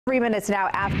3 minutes now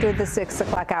after the 6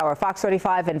 o'clock hour. Fox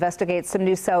 35 investigates some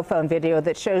new cell phone video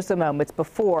that shows the moments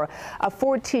before a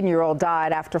 14-year-old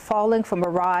died after falling from a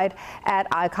ride at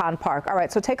Icon Park. All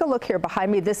right, so take a look here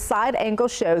behind me. This side angle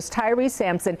shows Tyre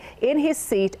Sampson in his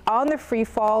seat on the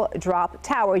FreeFall drop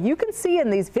tower. You can see in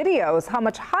these videos how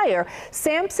much higher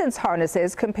Sampson's harness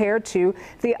is compared to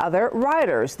the other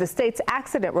riders. The state's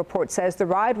accident report says the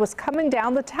ride was coming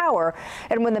down the tower,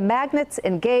 and when the magnets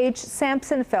engaged,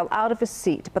 Sampson fell out of his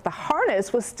seat. But the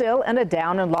harness was still in a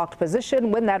down and locked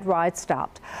position when that ride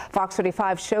stopped. Fox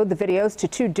 35 showed the videos to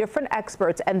two different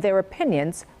experts, and their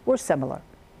opinions were similar.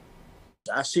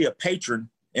 I see a patron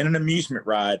in an amusement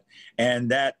ride,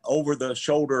 and that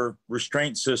over-the-shoulder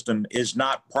restraint system is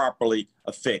not properly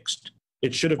affixed.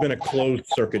 It should have been a closed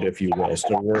circuit, if you will,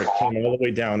 so where it came all the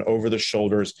way down over the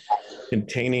shoulders,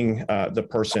 containing the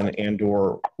person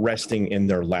and/or resting in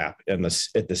their lap and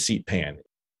at the seat pan.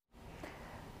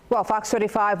 Well, Fox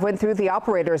 35 went through the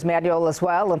operator's manual as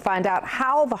well and find out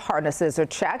how the harnesses are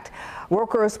checked.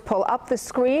 Workers pull up the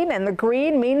screen, and the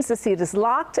green means the seat is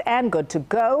locked and good to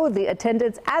go. The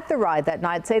attendants at the ride that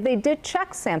night say they did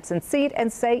check Sampson's seat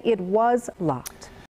and say it was locked.